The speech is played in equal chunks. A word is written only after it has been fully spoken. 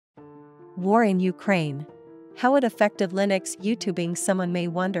War in Ukraine. How it affected Linux YouTubing, someone may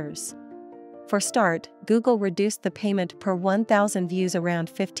wonders. For start, Google reduced the payment per 1,000 views around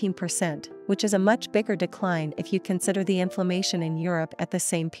 15%, which is a much bigger decline if you consider the inflation in Europe at the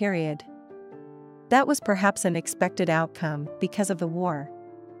same period. That was perhaps an expected outcome because of the war.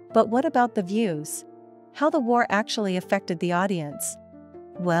 But what about the views? How the war actually affected the audience?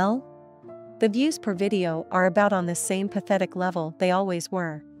 Well, the views per video are about on the same pathetic level they always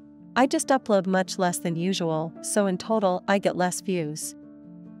were. I just upload much less than usual, so in total I get less views.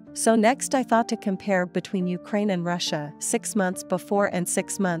 So next I thought to compare between Ukraine and Russia 6 months before and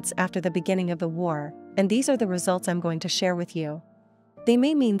 6 months after the beginning of the war, and these are the results I'm going to share with you. They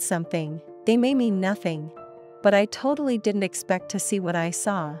may mean something, they may mean nothing, but I totally didn't expect to see what I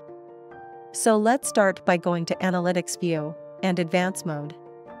saw. So let's start by going to Analytics View and Advanced Mode.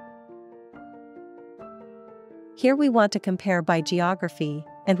 Here we want to compare by geography,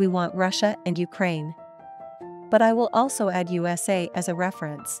 and we want Russia and Ukraine. But I will also add USA as a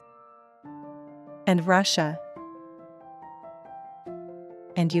reference. And Russia.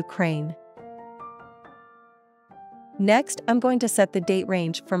 And Ukraine. Next, I'm going to set the date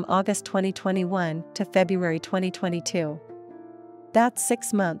range from August 2021 to February 2022. That's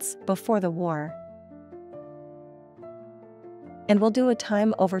 6 months before the war. And we'll do a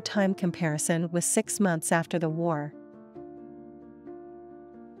time-over-time comparison with 6 months after the war.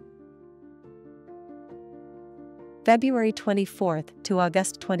 February 24th to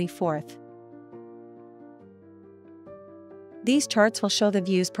August 24th. These charts will show the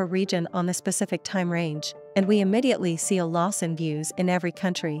views per region on the specific time range, and we immediately see a loss in views in every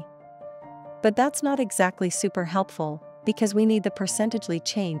country. But that's not exactly super helpful, because we need the percentagely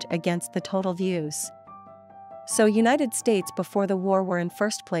change against the total views. So United States before the war were in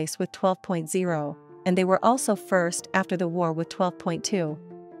first place with 12.0, and they were also first after the war with 12.2.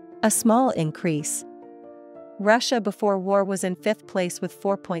 A small increase. Russia before war was in 5th place with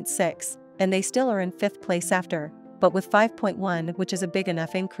 4.6, and they still are in 5th place after, but with 5.1, which is a big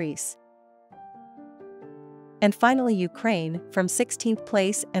enough increase. And finally Ukraine, from 16th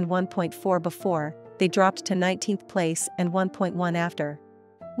place and 1.4 before, they dropped to 19th place and 1.1 after.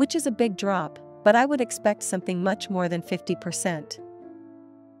 Which is a big drop, but I would expect something much more than 50%.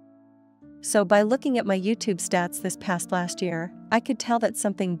 So by looking at my YouTube stats this past last year, I could tell that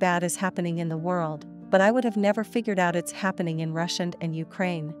something bad is happening in the world, but I would have never figured out it's happening in Russia and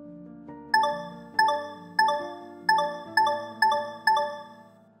Ukraine.